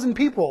 10,000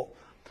 people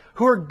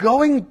who are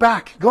going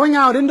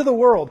out into the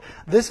world.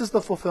 This is the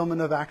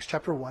fulfillment of Acts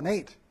chapter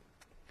 1:8.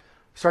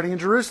 Starting in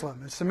Jerusalem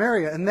and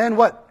Samaria, and then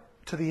what?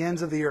 To the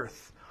ends of the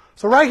earth.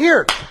 So right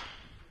here,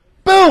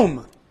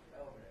 boom!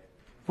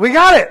 We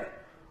got it!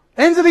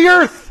 Ends of the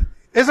earth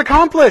is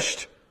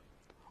accomplished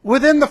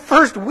within the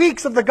first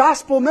weeks of the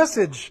gospel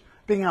message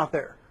being out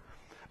there.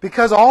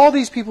 Because all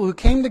these people who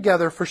came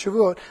together for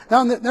Shavuot,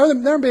 now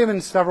there may have been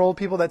several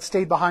people that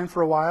stayed behind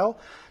for a while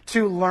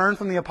to learn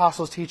from the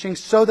apostles' teaching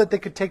so that they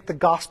could take the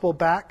gospel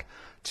back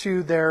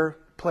to their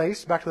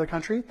place, back to their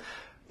country.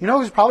 You know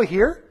who's probably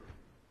here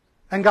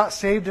and got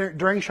saved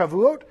during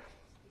Shavuot?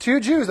 2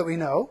 Jews that we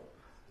know,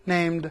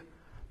 named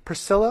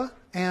Priscilla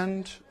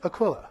and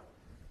Aquila,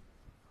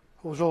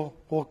 who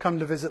we'll come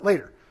to visit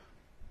later,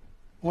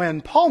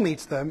 when Paul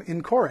meets them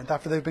in Corinth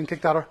after they've been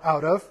kicked out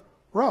of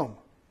Rome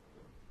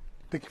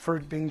for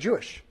being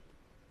Jewish.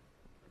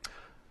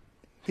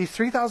 These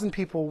 3,000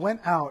 people went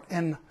out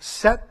and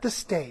set the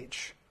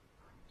stage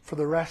for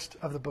the rest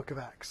of the book of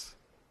Acts.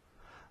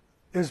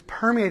 It was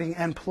permeating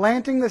and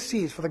planting the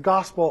seeds for the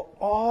gospel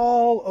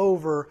all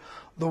over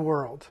the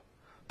world.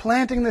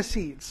 Planting the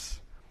seeds.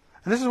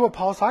 And this is what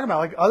Paul's talking about.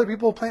 Like, other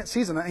people plant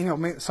seeds,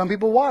 and some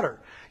people water.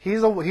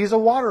 He's a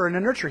waterer and a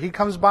nurturer. He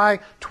comes by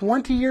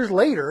 20 years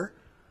later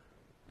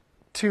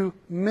to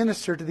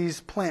minister to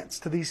these plants,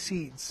 to these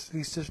seeds,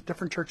 these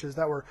different churches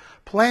that were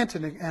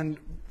planted and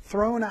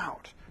thrown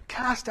out,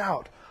 cast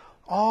out,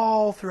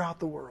 all throughout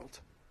the world.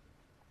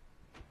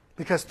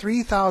 Because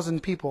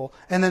 3,000 people,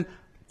 and then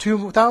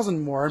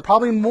 2,000 more, and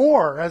probably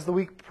more as the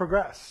week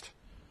progressed.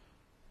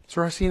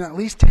 So we're seeing at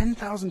least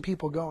 10,000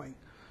 people going.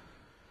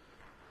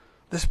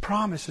 This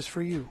promise is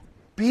for you.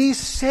 Be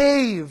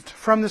saved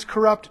from this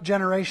corrupt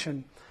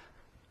generation.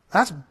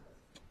 That's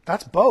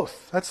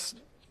both. That's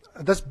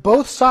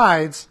both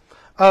sides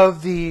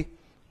of the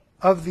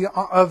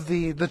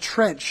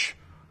trench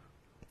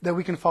that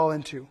we can fall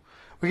into.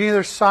 We can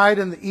either side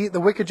in the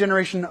wicked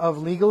generation of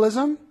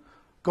legalism,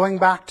 going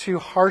back to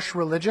harsh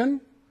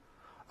religion,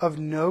 of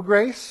no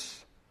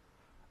grace,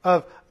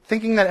 of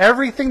thinking that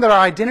everything, that our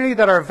identity,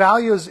 that our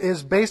values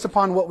is based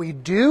upon what we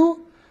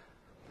do,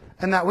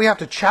 and that we have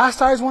to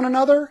chastise one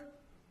another.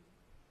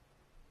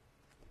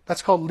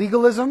 That's called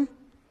legalism,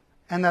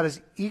 and that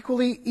is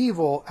equally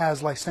evil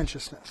as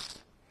licentiousness,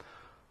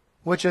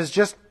 which is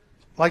just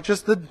like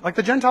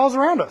the Gentiles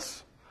around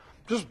us.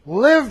 Just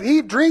live,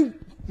 eat, drink,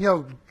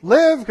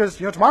 live, because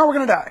tomorrow we're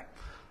going to die.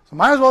 So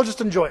might as well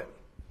just enjoy it.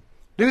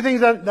 Do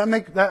things that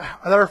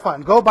are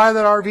fun. Go buy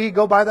that RV,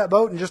 go buy that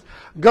boat, and just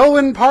go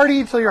and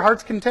party till your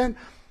heart's content.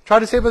 Try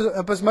to save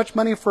up as much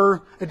money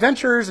for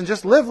adventures and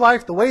just live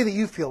life the way that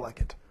you feel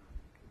like it.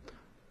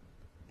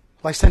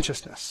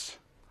 Licentiousness.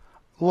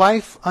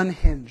 Life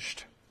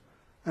unhinged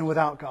and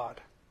without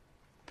God.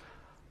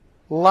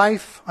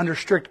 Life under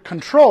strict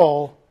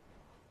control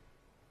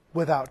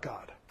without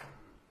God.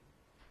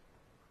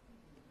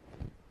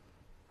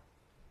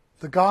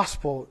 The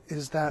gospel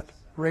is that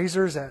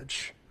razor's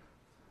edge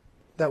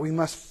that we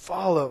must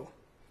follow,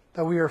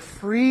 that we are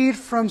freed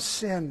from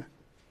sin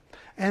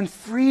and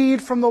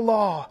freed from the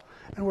law,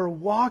 and we're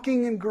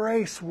walking in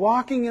grace,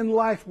 walking in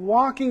life,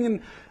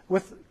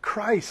 with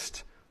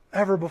Christ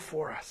ever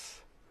before us.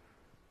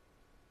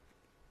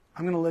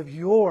 I'm going to live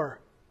your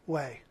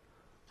way.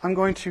 I'm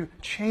going to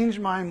change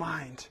my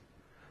mind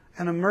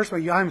and immerse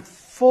myself. I'm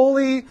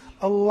fully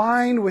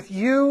aligned with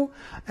you,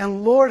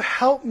 and Lord,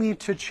 help me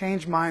to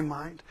change my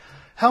mind.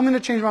 Help me to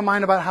change my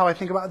mind about how I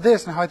think about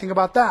this and how I think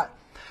about that.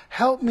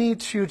 Help me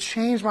to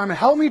change my mind.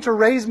 Help me to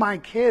raise my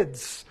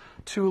kids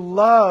to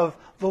love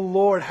the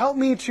Lord. Help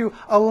me to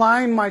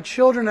align my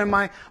children and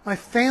my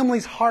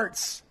family's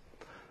hearts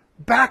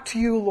back to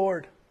you,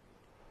 Lord.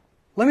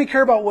 Let me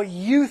care about what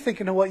you think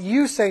and what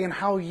you say and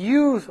how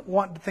you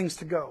want things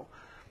to go.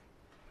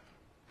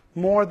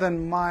 More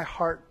than my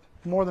heart,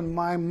 more than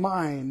my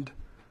mind.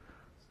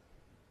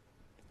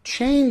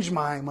 Change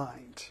my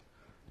mind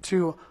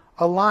to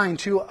align,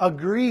 to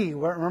agree.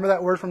 Remember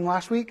that word from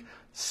last week?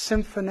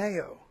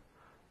 Symphoneo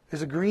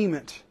is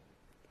agreement.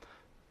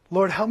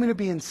 Lord, help me to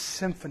be in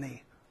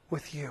symphony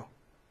with you.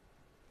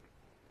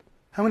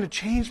 Help me to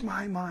change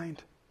my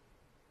mind.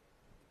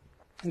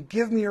 And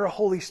give me your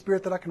Holy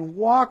Spirit that I can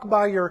walk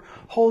by your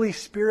Holy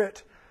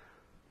Spirit.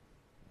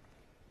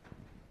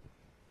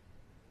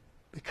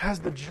 Because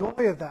the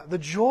joy of that, the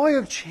joy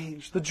of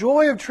change, the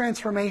joy of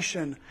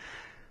transformation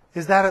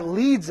is that it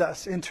leads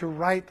us into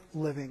right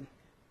living.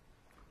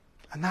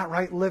 And that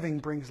right living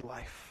brings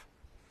life,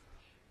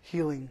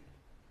 healing,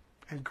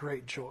 and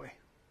great joy.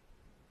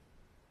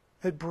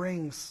 It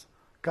brings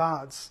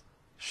God's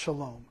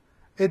shalom.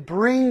 It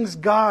brings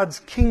God's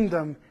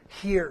kingdom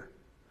here.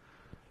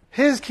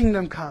 His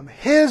kingdom come.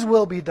 His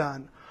will be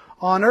done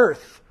on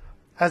earth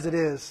as it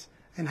is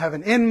in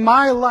heaven. In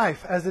my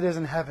life as it is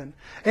in heaven.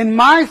 In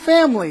my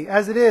family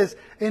as it is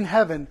in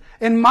heaven.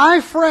 In my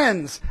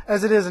friends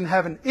as it is in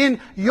heaven. In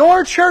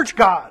your church,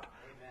 God,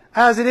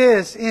 as it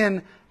is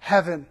in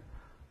heaven.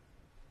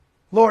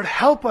 Lord,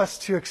 help us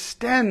to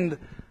extend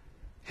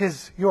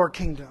your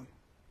kingdom.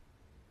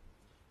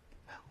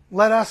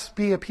 Let us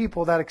be a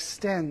people that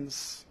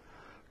extends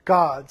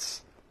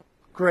God's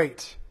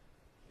great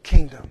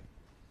kingdom.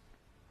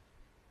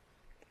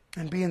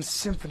 And be in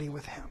symphony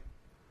with Him.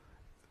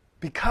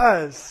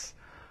 Because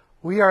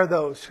we are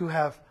those who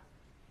have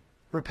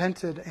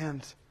repented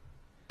and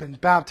been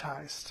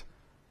baptized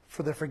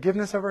for the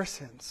forgiveness of our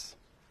sins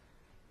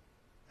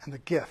and the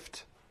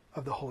gift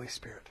of the Holy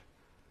Spirit.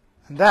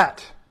 And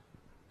that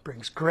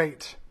brings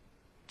great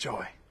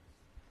joy.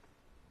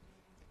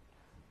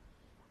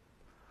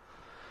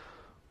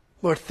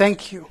 Lord,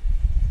 thank you.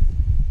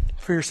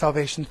 for your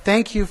salvation.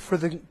 Thank you for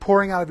the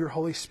pouring out of your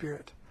Holy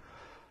Spirit.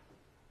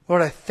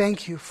 Lord, I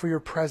thank you for your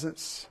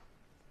presence.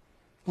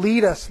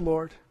 Lead us,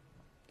 Lord,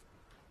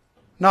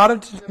 not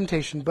into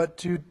temptation, but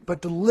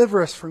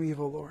deliver us from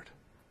evil, Lord.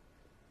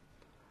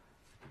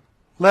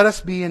 Let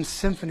us be in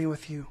symphony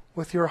with you,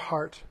 with your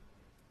heart.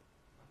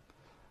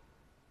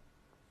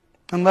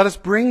 And let us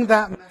bring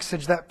that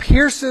message that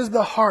pierces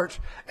the heart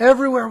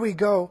everywhere we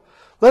go.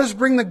 Let us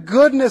bring the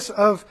goodness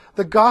of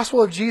the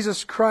gospel of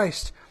Jesus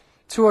Christ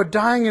to a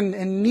dying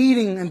and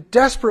needing and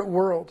desperate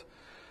world.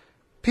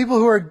 People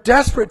who are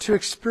desperate to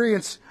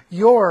experience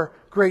your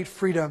great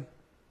freedom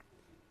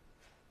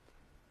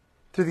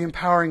through the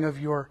empowering of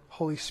your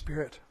Holy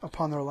Spirit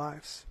upon their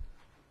lives.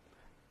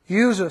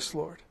 Use us,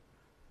 Lord.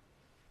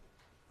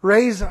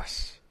 Raise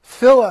us,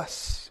 fill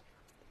us,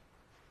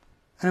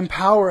 and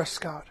empower us,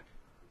 God,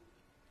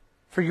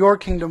 for your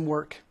kingdom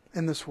work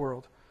in this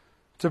world,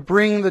 to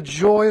bring the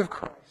joy of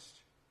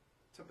Christ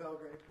to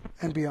Belgrade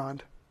and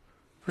beyond.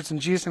 For it's in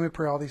Jesus' name we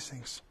pray all these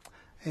things.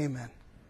 Amen.